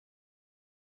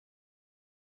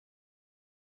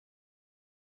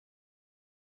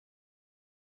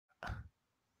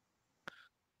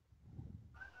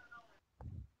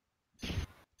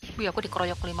Wih, aku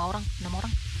dikeroyok 5 orang, 6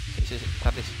 orang.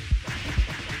 Artis.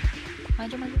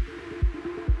 Maju.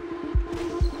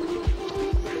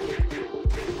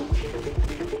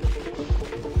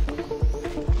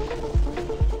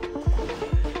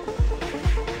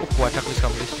 Wadah please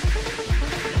come please.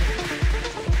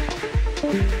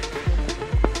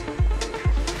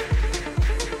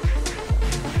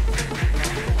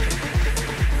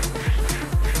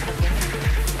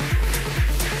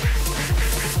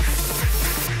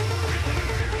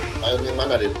 Air yang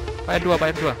mana, Dit? Air 2.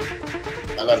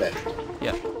 Kanan ya?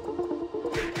 Ya.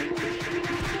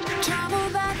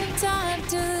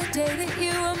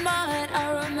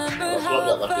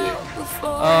 Nggak mati.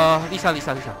 Lisa.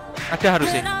 Ada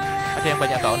harusnya. Ada yang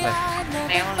banyak ke online.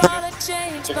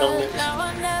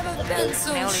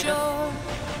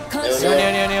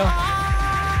 Neo.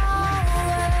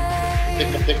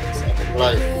 Ketik.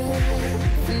 Mulai.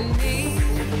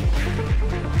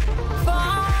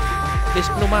 Di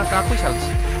sebelum maka aku salis.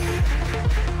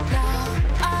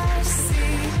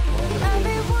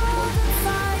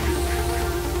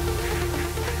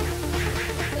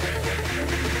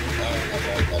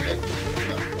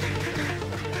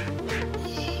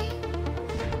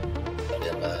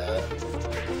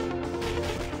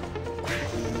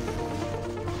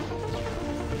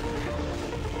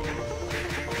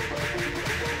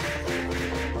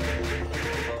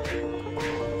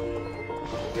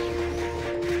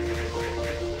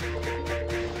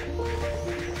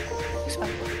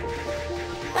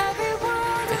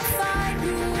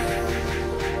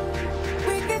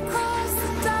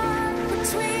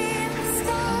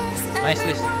 Nice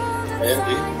list.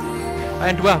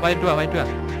 Main 2. Kalian di mana ya?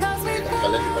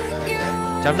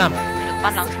 Jam 6.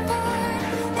 Depan langsung.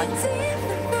 Maju.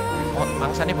 Oh,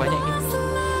 mangsannya banyak ini.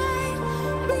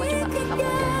 Maju Mbak.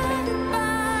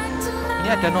 Ini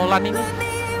ada Nolan ini.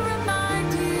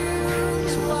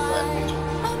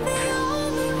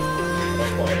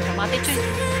 Mati cuy.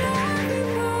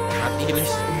 Mati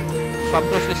list. Spam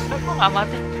terus list. Kok nggak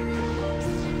mati?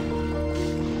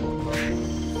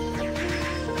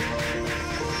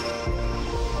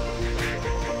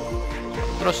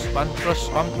 Spam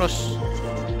terus.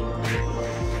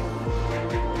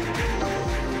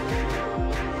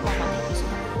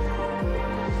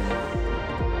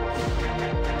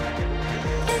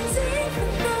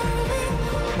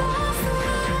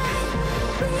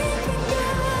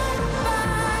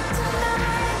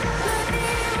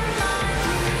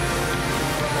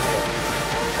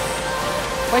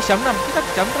 Wah, jam 6. Kita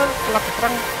jam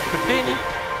perang gede ini.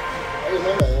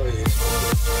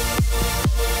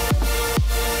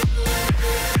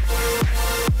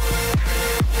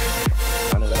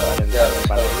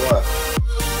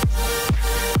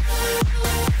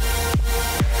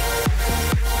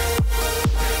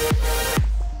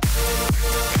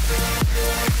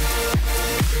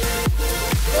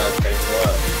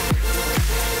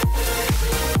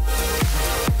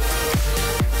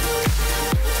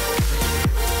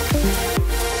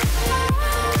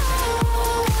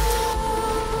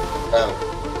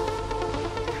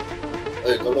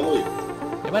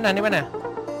 Ayo mana? Di mana?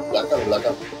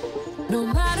 Belakang.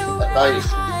 Atas.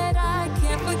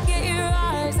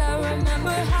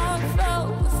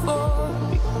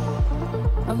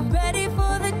 I'm ready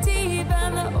for the deep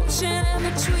and the ocean in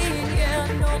between. Yeah,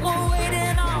 no more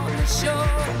waiting on the shore.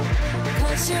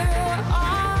 'Cause you're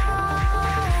always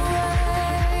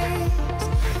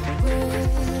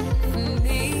with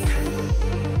me.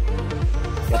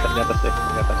 Di atas deh,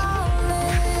 di atas.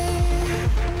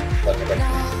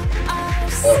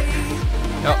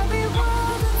 Yuk.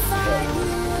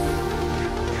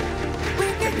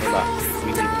 Mbak,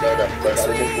 ini Udah ada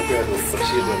kumpul tuh,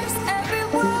 bersih tuh.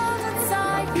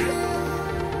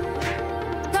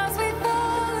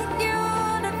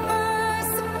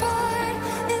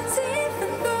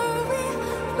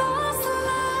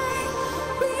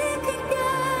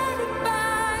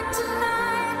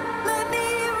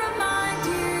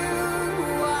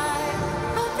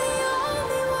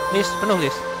 List penuh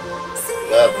list.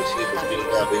 Udah bersih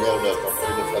HP-nya udah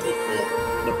selanjutnya.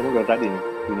 udah penuh dari tadi nih.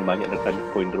 Ini banyak dari tadi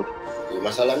poin terus.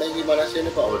 Masalahnya gimana sih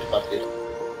ini Pak kalau diparkir?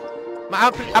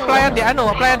 Maaf, applyan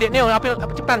di Neo,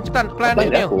 cepetan, applyan di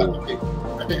Neo.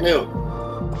 Ketik Neo.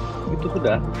 Itu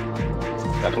sudah.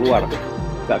 Gak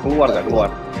keluar.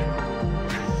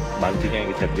 Mancingnya yang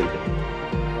kita pilih.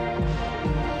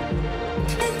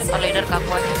 Leader kaku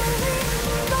aja.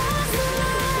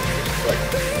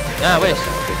 Nah, wes.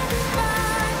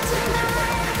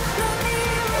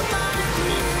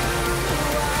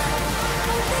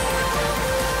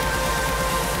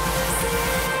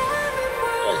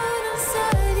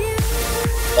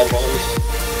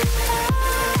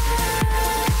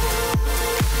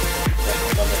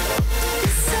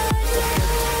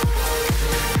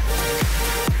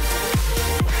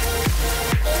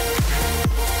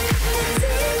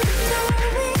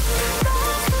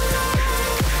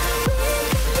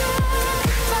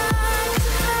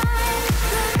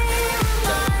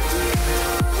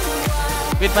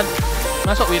 Win,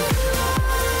 masuk Win.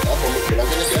 Apa mau bilang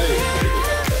ini sih ayo.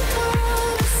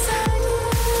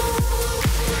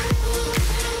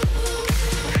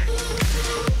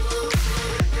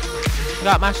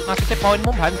 Enggak, maksudnya poinmu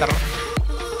banter.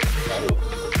 Baru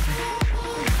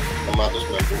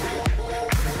 690 ya.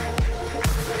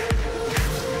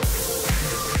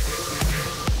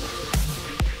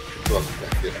 Itu aku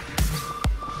udah kira.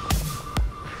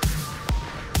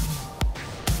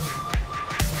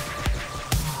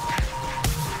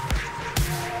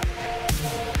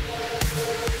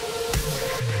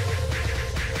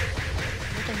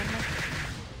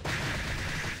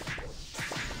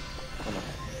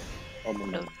 Oh,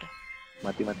 benar. Udah.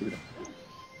 Mati udah.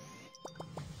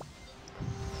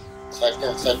 Side-nya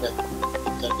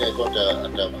itu ada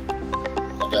apa?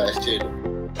 Ada SC itu.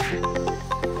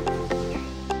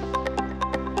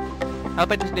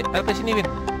 LP sini Win.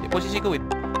 Di posisiku Win.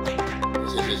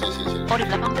 Sisi. Oh, di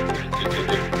belakang.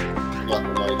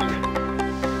 Rumah ini.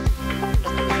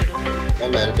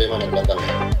 Mana LP mana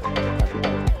belakangnya?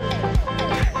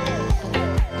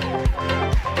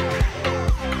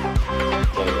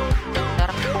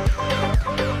 Darah.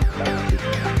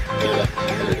 Yalah,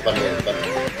 dari depan.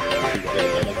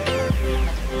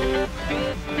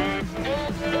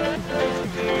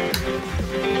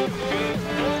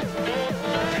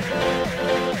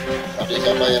 Tapi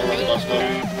siapa yang masih kosong?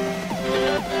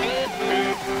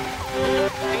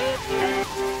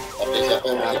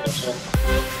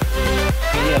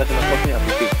 Ini ada teleskopnya,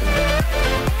 aplikasi.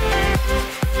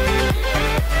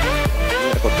 Ini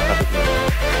ada kode satu.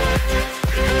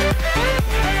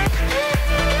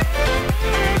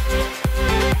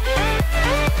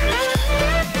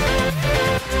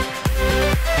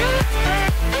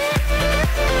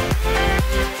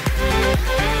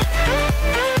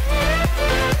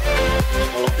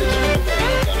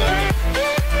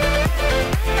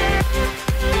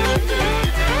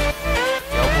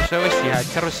 Wes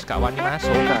dihajar wis gak wani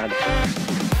masuk. Nah,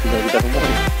 tinggal kita semua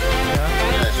nih. Ya.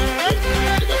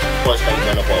 Bos kamu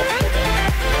mana bawa?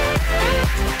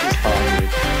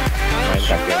 Main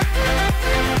kaki.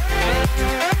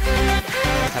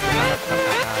 Satu kakak.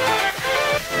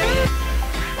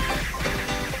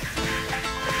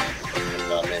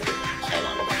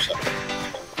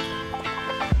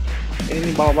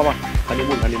 Ini bawah.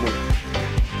 Honeymoon.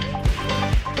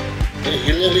 Ini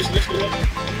healnya list.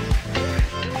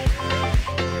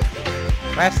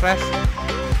 Rest.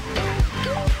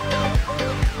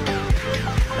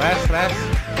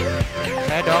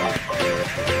 Saya dong.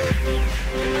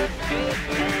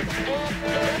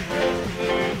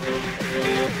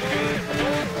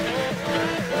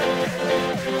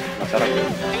 Masyarakat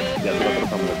diatur terus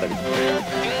sama tadi.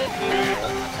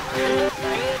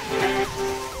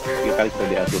 Tiga kali sudah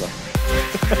diatur.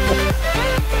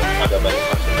 Ada banyak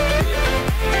masuk di sini.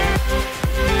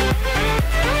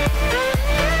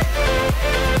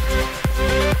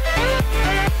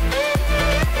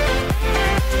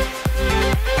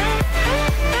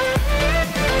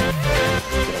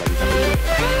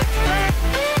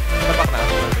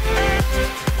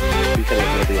 Bisa ya,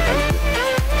 kalau 3 kali.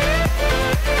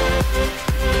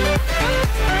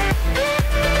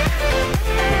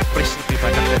 Pris lebih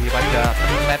banyak daripada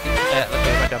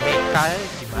Meka,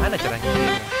 gimana caranya?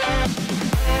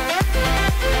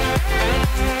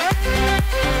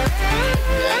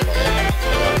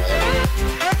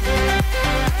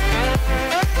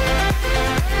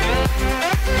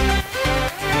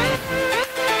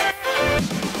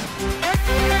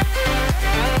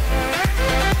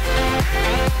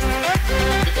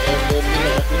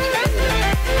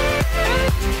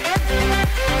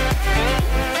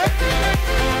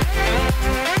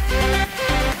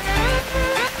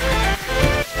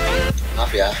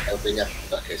 Maaf ya, LP-nya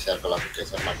tak geser, kalau aku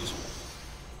geser mati semua.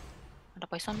 Ada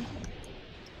poison nih.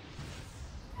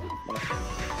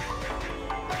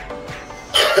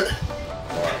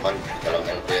 Mau aman kalau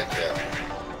LP aja.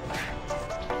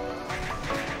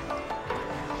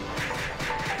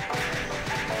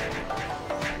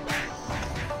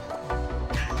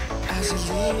 As the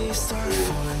leaves start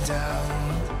falling down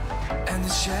and the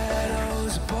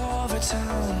shadows above the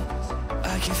town,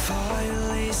 I can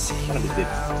finally see Mana you bisnis?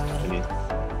 now. Ini.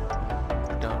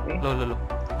 Lo.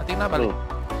 Mati kenapa lu?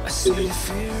 I see the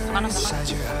fear Mana? inside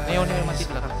your eyes. Neo mati di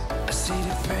belakang. I see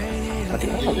the pain Mati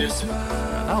in apa? your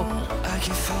smile. Tahu. I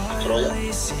can Keroyak.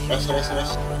 finally see you. Res.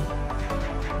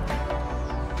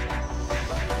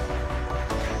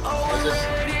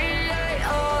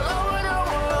 All over the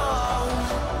world.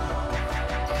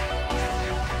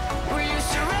 We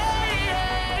used to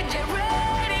radiate, get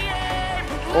radiate.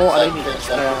 Oh, ada ini.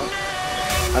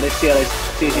 Ada sini.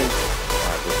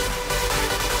 Waduh.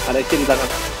 Ada isi di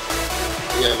belakang.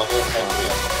 Iya, makanya saya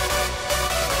punya.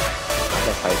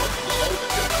 Ada saya.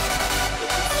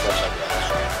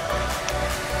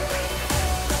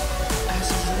 As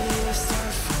the leaves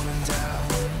start falling down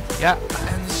Ya,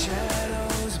 and the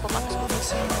shadows overtown.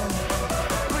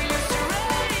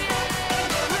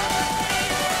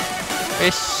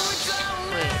 wis.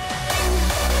 Wih,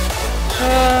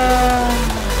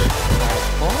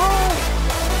 Oh,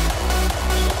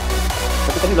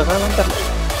 Tapi tadi belakangan lancar.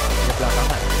 di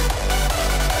belakangan.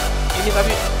 Ini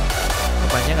tapi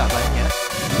bebannya nggak banyak.